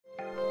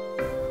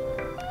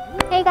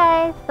Hey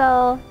guys,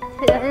 so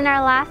in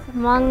our last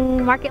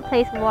Hmong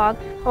Marketplace vlog,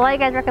 a lot of you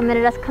guys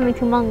recommended us coming to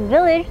Hmong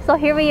Village, so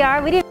here we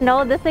are. We didn't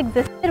know this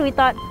existed. We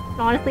thought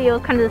honestly it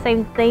was kind of the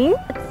same thing.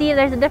 Let's see if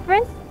there's a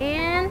difference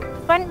and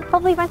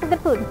hopefully find some good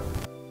food.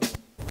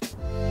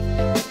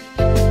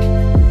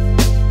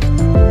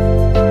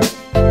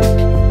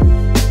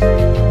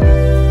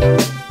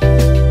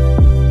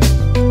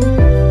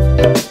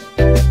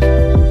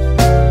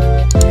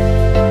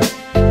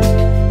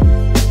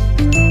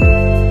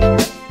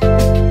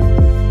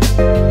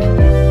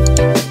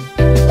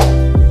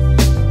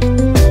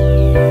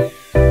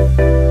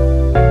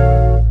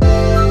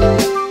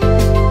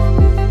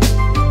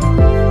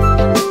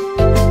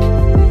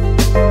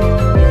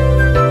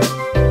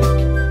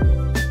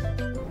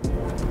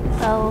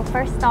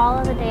 First stall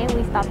of the day,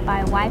 we stopped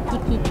by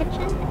YPP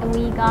Kitchen and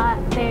we got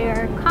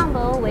their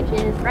combo, which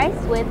is rice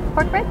with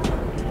pork ribs.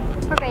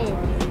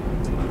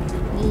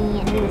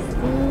 And this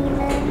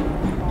season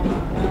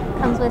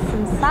comes with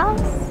some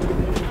sauce.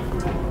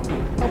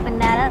 Open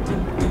that up.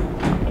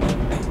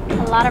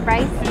 A lot of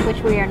rice,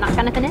 which we are not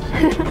gonna finish.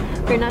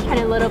 We're not trying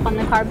to load up on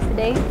the carbs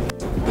today.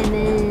 And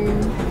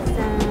then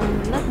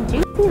some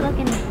juicy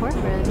looking pork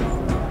ribs. I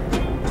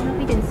don't know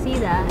if you can see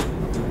that.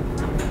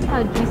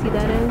 How juicy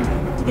that is.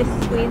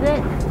 Just squeeze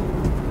it.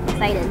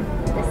 Excited.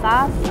 The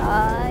sauce.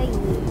 Yeah.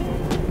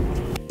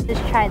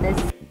 Just try this.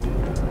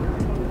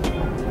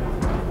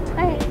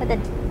 Alright, with the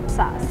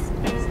sauce.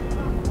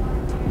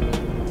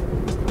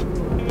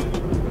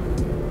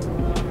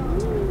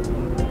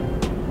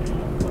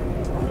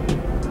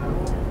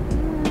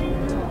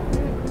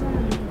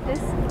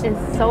 This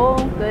is so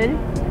good.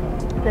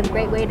 It's a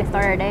great way to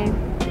start our day.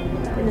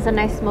 There's a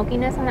nice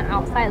smokiness on the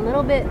outside, a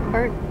little bit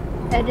burnt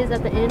edges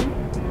at the end,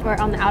 or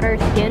on the outer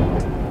skin.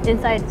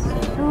 Inside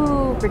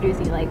super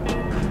juicy, like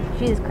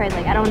Jesus Christ,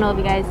 like I don't know if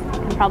you guys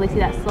can probably see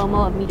that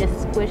slow-mo of me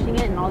just squishing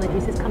it and all the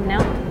juices coming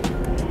out.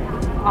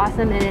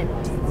 Awesome, and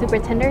it's super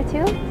tender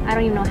too. I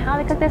don't even know how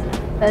they cook this,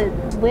 but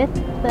with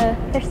the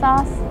fish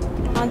sauce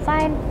on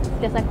side,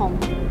 just like home.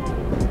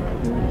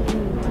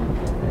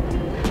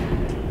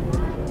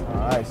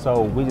 Alright,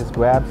 so we just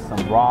grabbed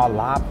some raw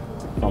lop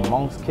from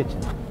Hmong's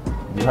Kitchen.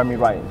 You heard me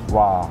right, it's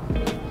raw.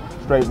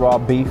 Straight raw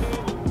beef,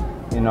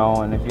 you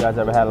know, and if you guys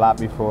ever had lop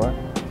before,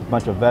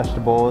 bunch of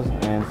vegetables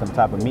and some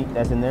type of meat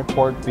that's in there,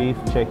 pork, beef,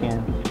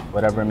 chicken,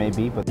 whatever it may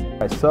be.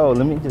 But so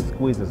let me just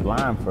squeeze this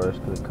lime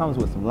first because it comes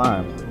with some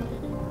lime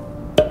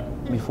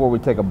before we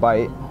take a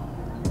bite.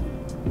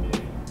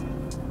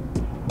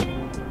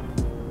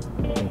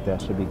 I think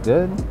that should be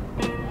good.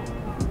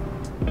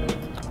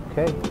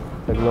 Okay,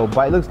 take a little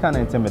bite. Looks kind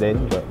of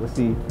intimidating, but let's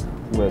see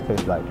what it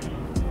tastes like.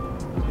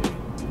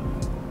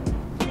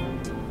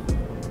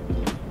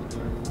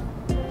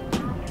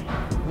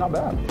 Not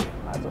bad.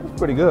 It's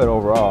pretty good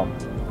overall.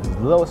 It's a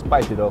little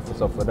spicy though,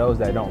 so for those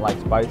that don't like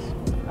spice,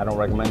 I don't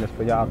recommend this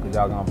for y'all because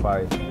y'all gonna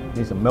probably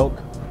need some milk.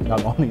 Y'all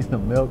gonna need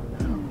some milk.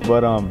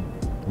 But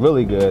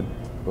really good.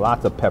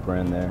 Lots of pepper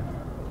in there.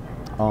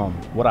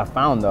 What I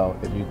found though,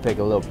 if you take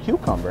a little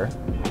cucumber,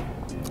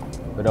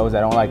 for those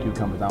that don't like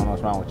cucumbers, I don't know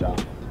what's wrong with y'all,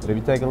 but if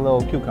you take a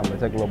little cucumber,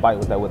 take a little bite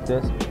with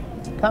this,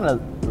 it kind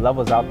of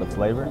levels out the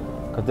flavor.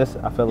 Because this,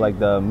 I feel like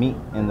the meat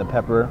and the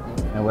pepper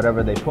and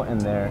whatever they put in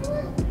there is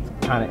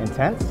kind of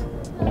intense.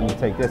 When you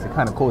take this, it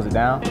kind of cools it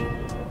down.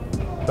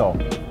 So,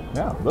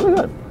 yeah, really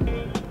good.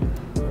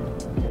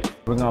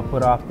 We're gonna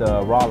put off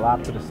the raw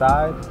lop to the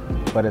side,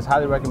 but it's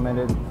highly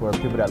recommended for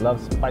people that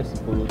love spicy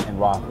food and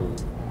raw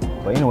food.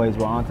 But anyways,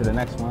 we're on to the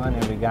next one,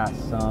 and we got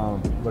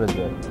some, what is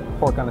it?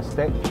 Pork on a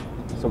stick.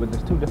 So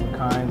there's two different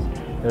kinds.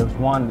 There's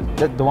one,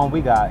 the one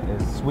we got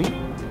is sweet.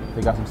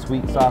 They got some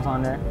sweet sauce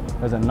on there.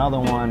 There's another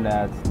one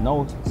that's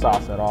no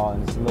sauce at all,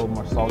 and it's a little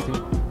more salty.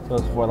 So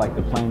it's for like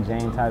the plain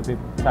Jane type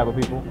of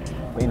people.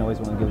 But anyways,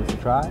 we're gonna give this a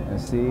try and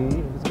see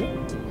if it's good.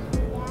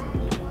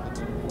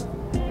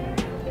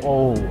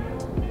 Oh,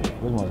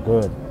 this one's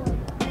good.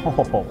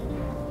 Oh,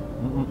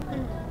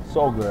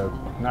 so good.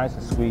 Nice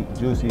and sweet,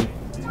 juicy,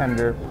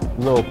 tender,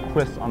 a little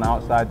crisp on the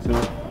outside too.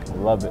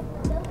 Love it.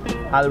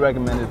 Highly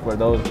recommended for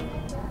those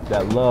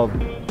that love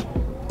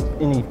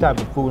any type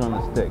of food on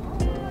the stick.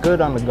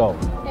 Good on the go.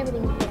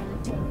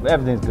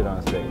 Everything's good on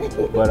a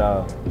stick. But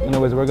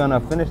anyways, we're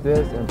gonna finish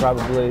this and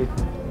probably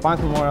find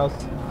somewhere else,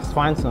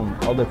 find some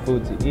other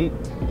food to eat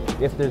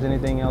if there's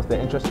anything else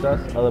that interests us.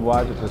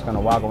 Otherwise, we're just gonna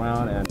walk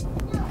around and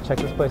check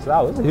this place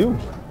out. It's huge.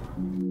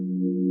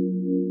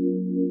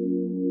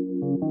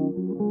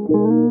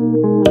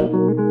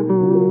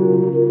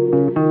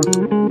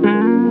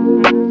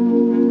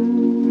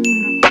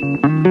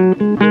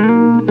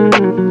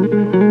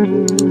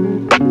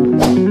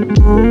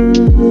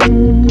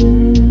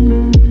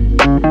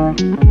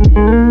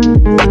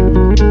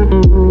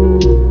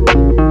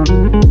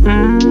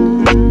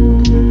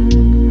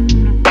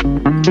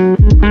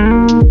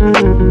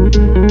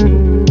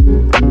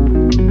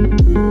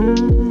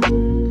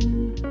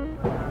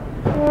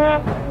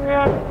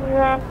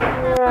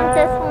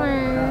 This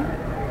one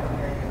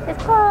is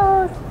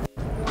closed.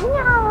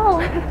 No!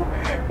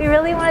 We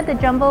really wanted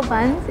the jumbo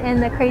buns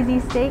and the crazy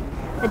steak.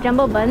 The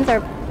jumbo buns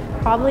are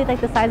probably like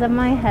the size of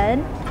my head.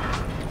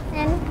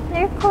 And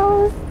they're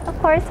closed, of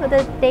course, for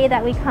the day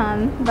that we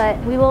come, but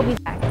we will be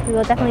back. We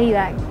will definitely be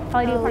back.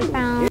 Probably do we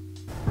found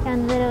a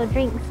little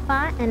drink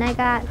spot, and I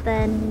got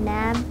the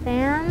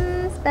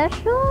Nabam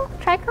special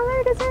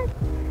tricolor dessert.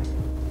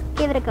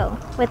 Give it a go.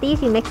 With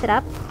these, you mix it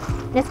up.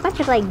 There's a bunch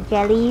of like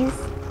jellies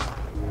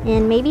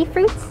and maybe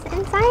fruits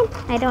inside.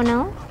 I don't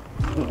know.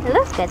 It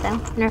looks good though,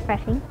 and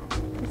refreshing.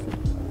 Let's see.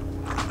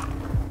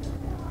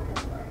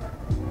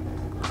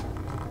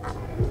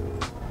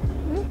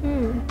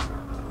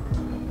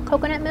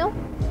 Coconut milk,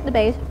 the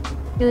base.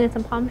 Using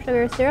some palm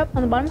sugar syrup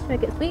on the bottom to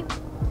make it sweet.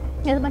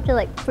 There's a bunch of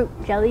like fruit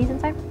jellies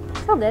inside.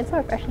 So good, so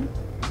refreshing.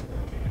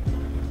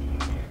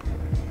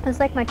 It's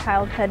like my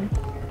childhood.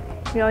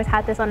 We always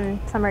had this on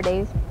summer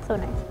days. So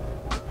nice.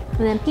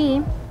 And then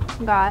P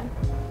got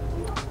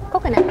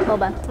coconut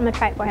boba. I'm gonna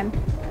try it for him.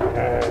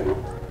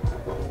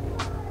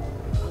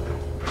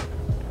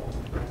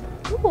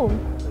 Ooh.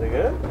 Is it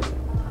good?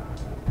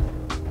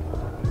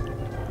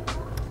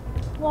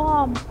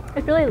 Wow.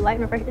 It's really light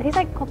and refreshing. It tastes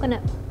like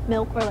coconut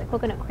milk or like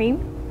coconut cream.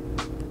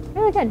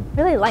 Really good.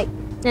 Really light.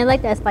 And I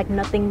like that it's like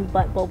nothing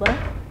but boba.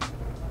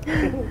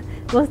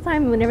 Most of the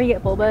time, whenever you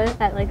get boba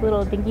at like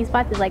little dinky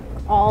spots, it's like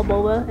all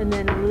boba and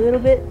then a little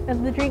bit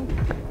of the drink.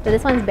 But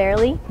this one's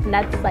barely, and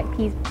that's like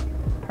P's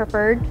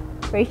preferred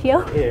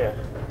ratio. Yeah,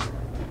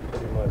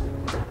 pretty much.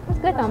 It's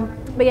good though.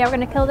 But yeah, we're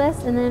gonna kill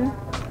this and then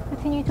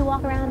continue to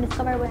walk around and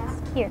discover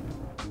what's here.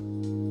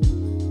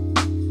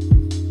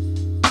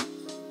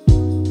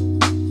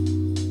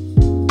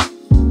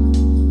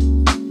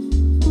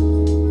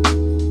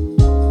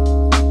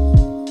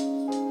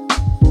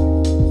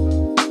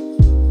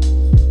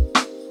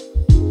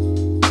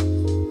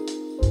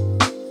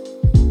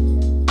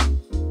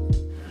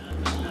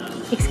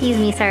 Excuse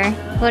me, sir.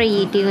 What are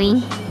you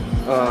doing?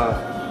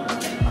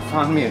 I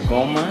found me a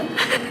gold mine.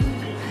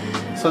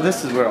 So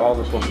this is where all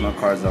the Pokemon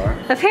cards are.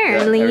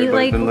 Apparently,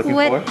 like what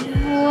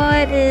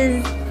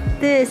is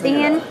this?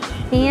 Yeah.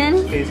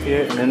 And Face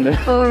here, and then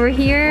over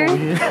here,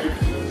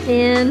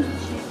 and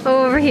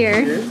over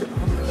here.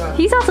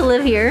 He's also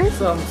live here.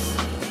 All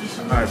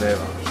right, babe.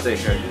 Stay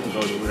here. You can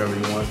go do whatever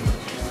you want.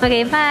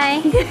 Okay,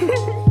 bye.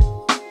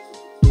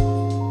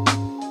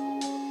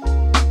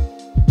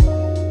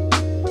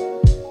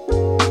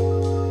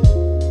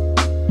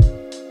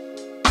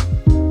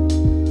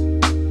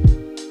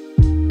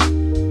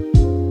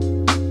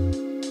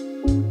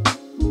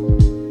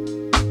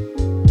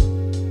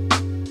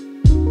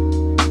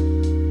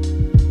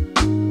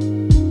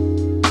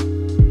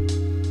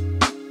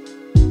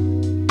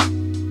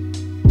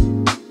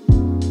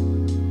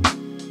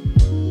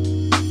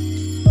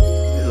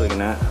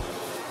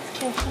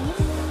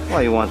 What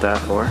do you want that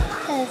for?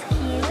 That's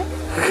cute.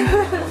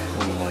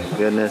 Oh my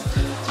goodness.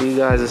 So you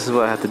guys, this is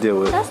what I have to deal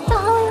with. That's the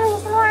only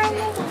reason why I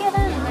need to get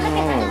in.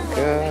 Oh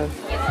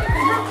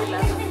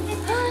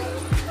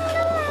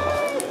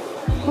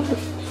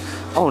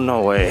god. Oh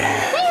no way.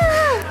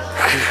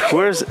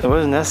 Where's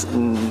Ness?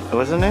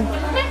 What's her name?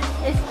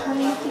 It's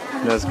coming.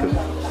 That's good.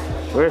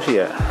 Where is she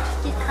at?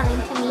 She's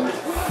coming to me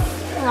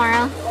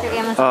tomorrow through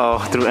Amazon. Oh,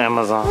 through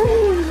Amazon.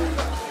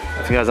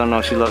 If you guys don't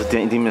know, she loves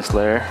Demon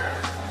Slayer.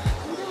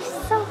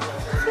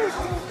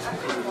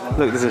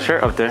 Look, there's a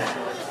shirt up there.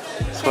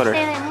 Sweater.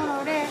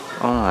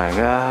 Oh my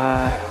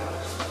god.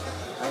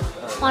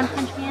 One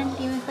Punch Man,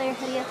 Demon Slayer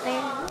hoodie up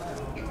there.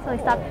 So we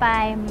stopped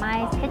by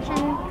Mai's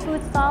Kitchen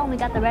food stall and we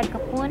got the red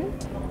kapun.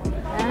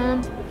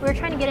 We were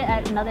trying to get it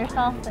at another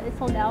stall, but it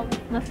sold out.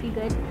 Must be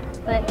good.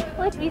 But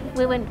like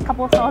we went a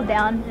couple of stalls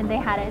down and they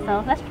had it,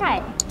 so let's try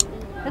it.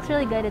 Looks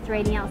really good. It's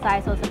raining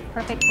outside, so it's a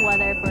perfect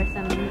weather for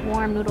some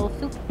warm noodle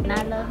soup. And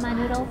I love my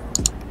noodles.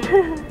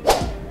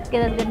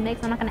 Get a good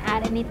mix. I'm not gonna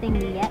add anything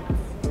yet.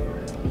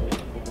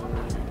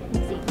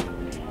 Let's see.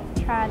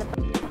 Try the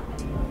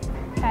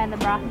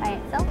broth by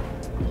itself.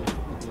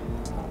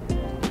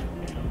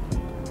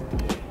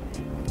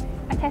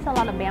 I taste a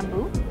lot of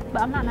bamboo,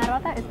 but I'm not mad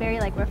about that. It's very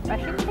like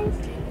refreshing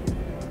taste.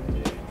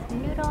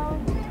 Some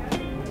noodles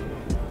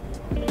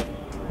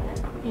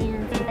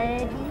and some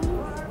veggies.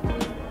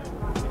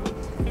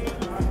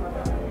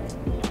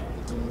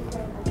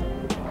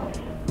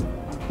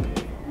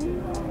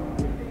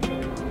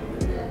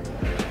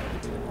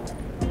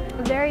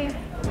 Very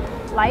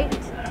light,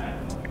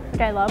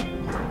 which I love.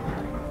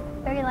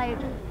 Very light,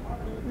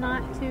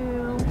 not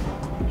too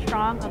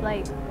strong of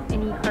like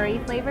any curry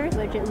flavors,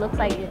 which it looks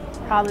like it's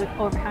probably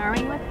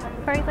overpowering with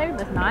curry flavors,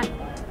 but it's not.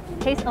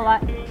 Tastes a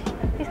lot.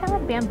 Tastes kind of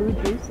like bamboo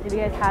juice. If you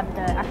guys have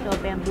the actual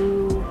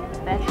bamboo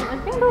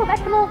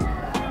vegetable,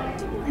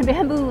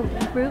 bamboo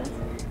fruits,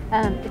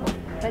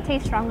 but it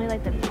tastes strongly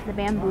like the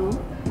bamboo,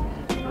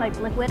 like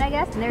liquid, I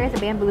guess. And there is a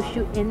bamboo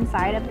shoot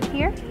inside of it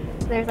here.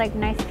 There's like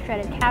nice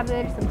shredded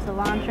cabbage, some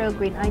cilantro,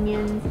 green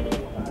onions,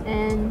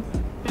 and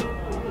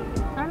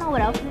I don't know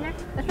what else is in there.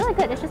 It's really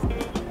good. It's just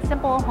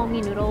simple,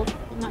 homey noodles.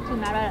 I'm not too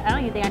mad about it. I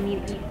don't even think I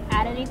need to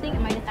add anything. I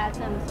might just add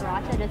some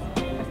sriracha just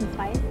for some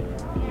spice.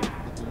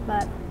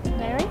 But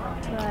very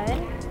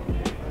good.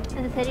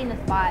 This is hitting the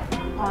spot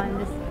on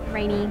this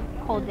rainy,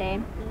 cold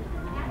day.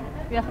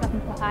 We also got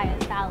some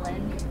papaya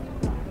salad.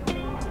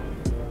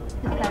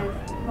 Because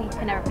we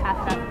can never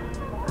pass it up.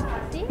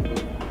 See?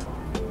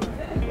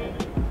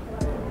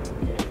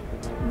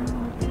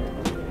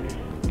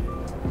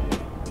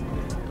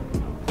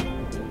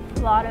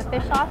 A lot of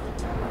fish sauce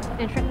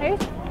and shrimp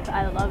paste.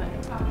 I love it.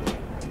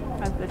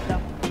 That's good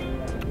stuff.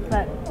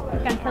 But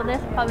I'm gonna kill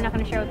this. Probably not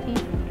gonna share with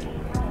Keith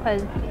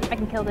because I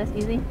can kill this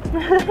easy.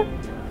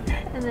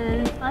 And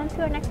then on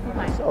to our next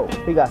complaint. So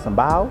we got some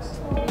baos.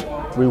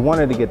 We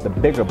wanted to get the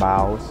bigger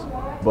baos,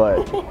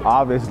 but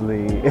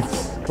obviously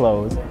it's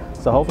closed.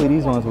 So hopefully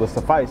these ones will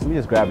suffice. We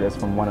just grabbed this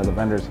from one of the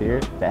vendors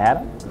here that had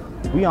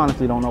them. We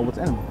honestly don't know what's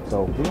in them,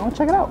 so we're gonna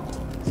check it out.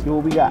 See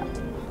what we got.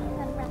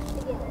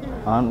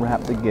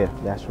 Unwrap the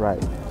gift. That's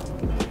right.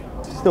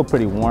 It's still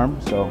pretty warm,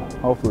 so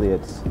hopefully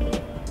it's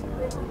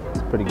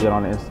pretty good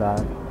on the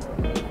inside.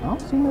 I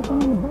don't see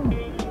nothing on the bottom.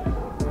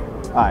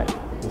 All right,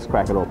 let's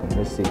crack it open.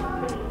 Let's see.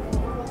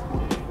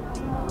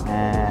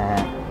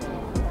 And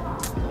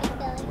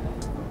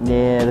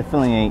yeah, the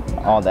filling ain't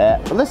all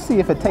that. But let's see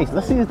if it tastes.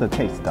 Let's see if it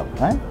tastes though,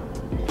 right?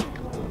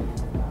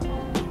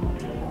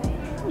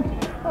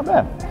 Not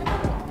bad.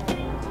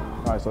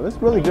 All right, so it's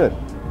really good.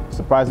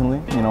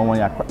 Surprisingly, you know, when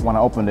I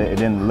opened it, it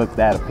didn't look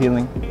that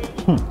appealing.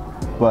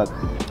 But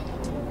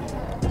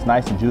it's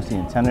nice and juicy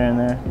and tender in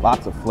there.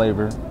 Lots of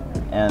flavor.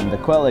 And the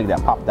quail egg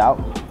that popped out,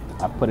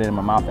 I put it in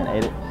my mouth and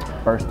ate it.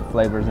 Burst the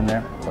flavors in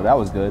there, so that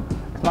was good.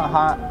 It's not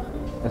hot.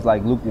 It's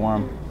like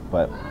lukewarm,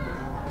 but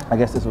I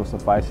guess this will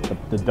suffice.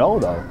 The dough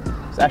though,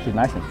 it's actually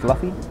nice and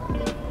fluffy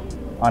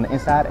on the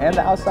inside and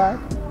the outside.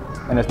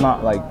 And it's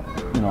not like,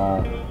 you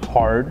know,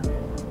 hard.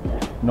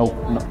 No.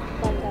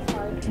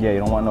 Yeah, you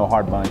don't want no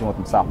hard buns, you want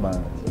them soft buns.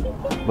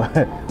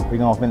 But we're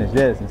gonna finish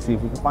this and see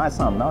if we can find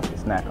something else to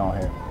snack on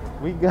here.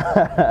 We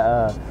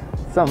got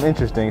something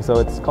interesting. So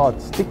it's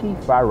called sticky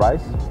fried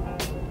rice.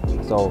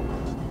 So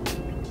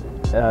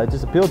it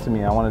just appealed to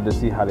me. I wanted to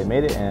see how they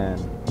made it and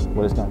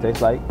what it's gonna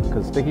taste like.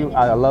 Cause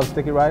I love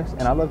sticky rice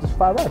and I love this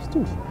fried rice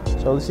too.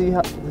 So let's see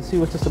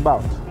what this is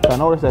about. So I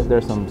noticed that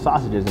there's some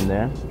sausages in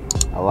there.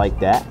 I like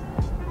that.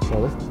 So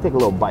let's take a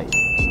little bite.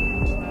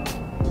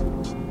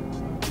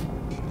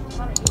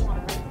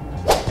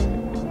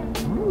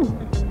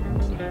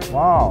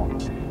 Wow,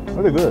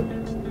 really good.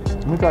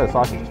 Let me try the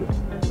sausage too.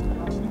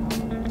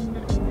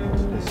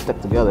 They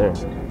stick together.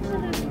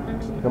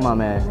 Come on,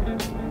 man.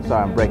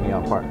 Sorry, I'm breaking you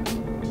apart.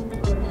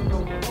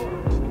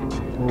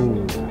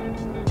 Ooh,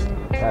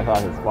 that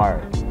sausage is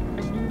fire.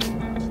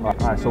 All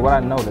right, so what I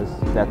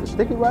noticed is that the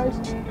sticky rice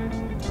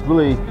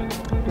really,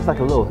 there's like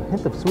a little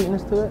hint of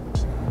sweetness to it.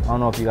 I don't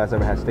know if you guys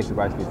ever had sticky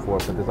rice before,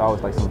 but there's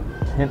always like some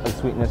hint of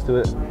sweetness to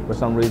it for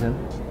some reason.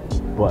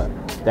 But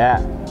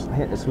that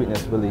hint of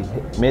sweetness really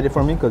made it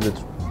for me because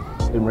it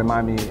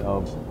reminded me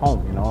of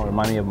home, you know, it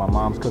reminded me of my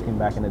mom's cooking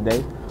back in the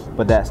day.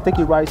 But that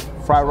sticky rice,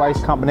 fried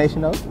rice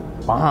combination of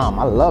bomb,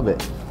 I love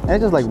it. And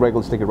it's just like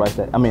regular sticky rice,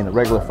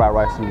 regular fried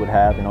rice you would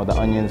have, you know, the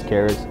onions,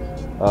 carrots,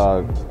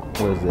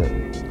 what is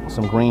it,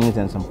 some greens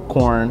and some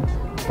corn.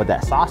 But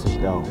that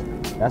sausage though,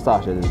 that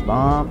sausage is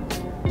bomb,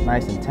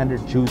 nice and tender,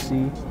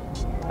 juicy,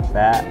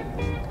 fat.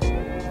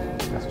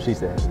 That's what she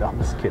said. No, I'm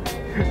just kidding.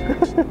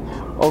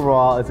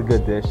 Overall, it's a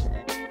good dish.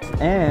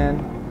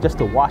 And just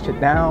to wash it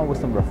down with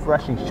some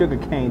refreshing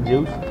sugarcane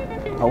juice.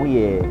 Oh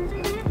yeah.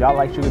 Y'all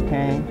like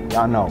sugarcane?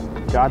 Y'all know.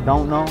 If y'all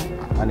don't know,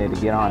 I need to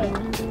get on it.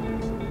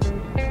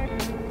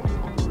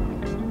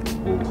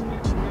 Ooh,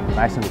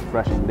 nice and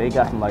refreshing. They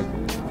got some like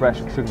fresh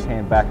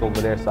sugarcane back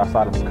over there, so I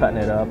saw them cutting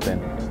it up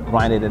and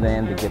grinding it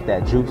in to get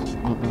that juice.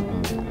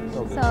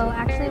 So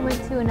actually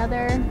went to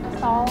another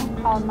stall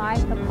called My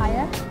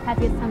Papaya. Had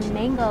to get some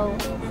mango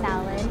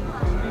salad.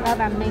 Love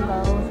our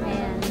mangoes,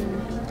 and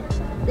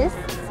this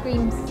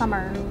screams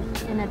summer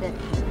in a dish.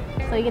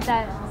 So you get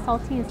that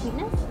salty and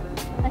sweetness.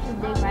 Let's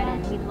just dig right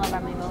in. We love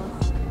our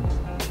mangoes.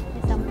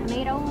 Get some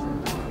tomatoes.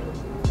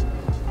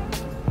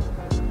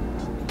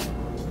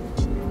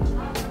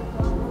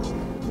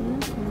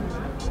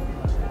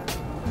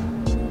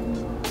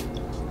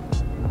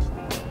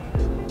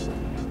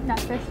 That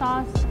fish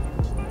sauce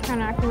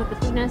kind of acting with the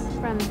sweetness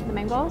from the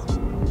mangoes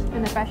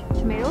and the fresh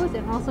tomatoes,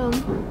 and also I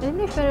think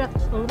they shredded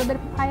a little bit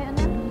of papaya in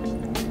there.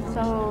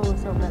 So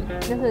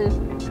good.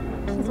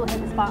 This will hit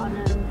the spot on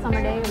a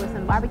summer day with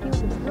some barbecue, with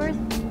some skewers.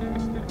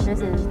 This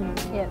is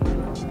it.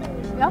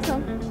 We also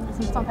have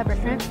some salt and pepper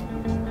shrimp.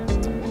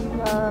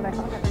 Love our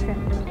salt and pepper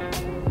shrimp.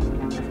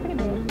 It's pretty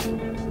big.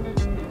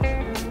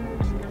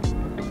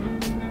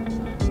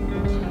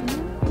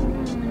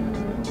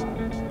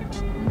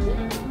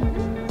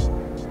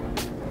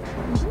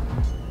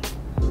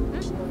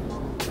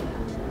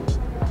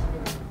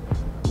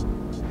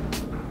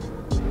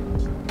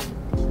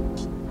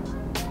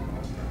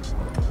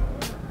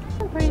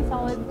 Pretty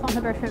solid salt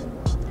and pepper shrimp.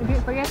 If you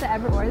forget to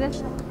ever order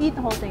this, eat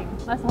the whole thing.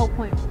 That's the whole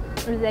point.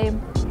 There's a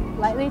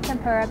lightly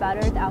tempura batter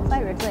at the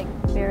outside where it's like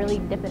barely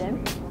dip it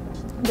in.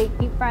 They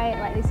deep fry it,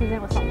 lightly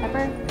seasoned with salt and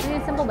pepper. It's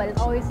really simple, but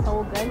it's always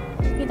so good.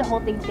 Eat the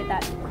whole thing to get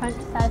that crunch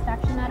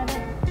satisfaction out of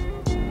it.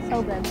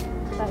 So good.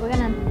 But we're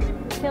gonna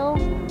kill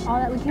all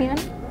that we can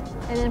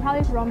and then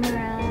probably roam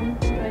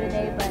around, enjoy the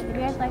day. But if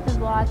you guys like this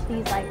vlog,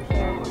 please like,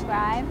 share,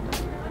 subscribe.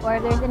 Or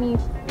if there's any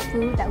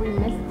food that we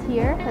missed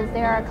here, because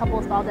there are a couple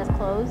of stalls that's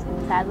closed,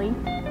 sadly,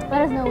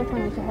 let us know which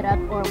one we should hit up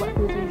or what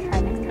foods we should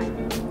try next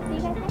time. See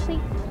you guys next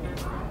week.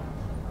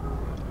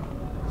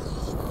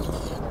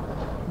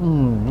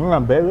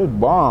 Baby, it's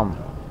bomb.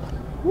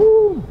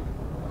 Woo!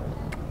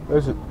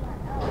 This is.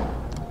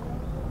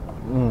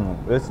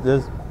 It's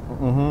this.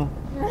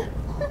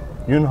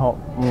 You know.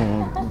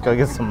 Gotta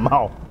get some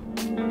mouth.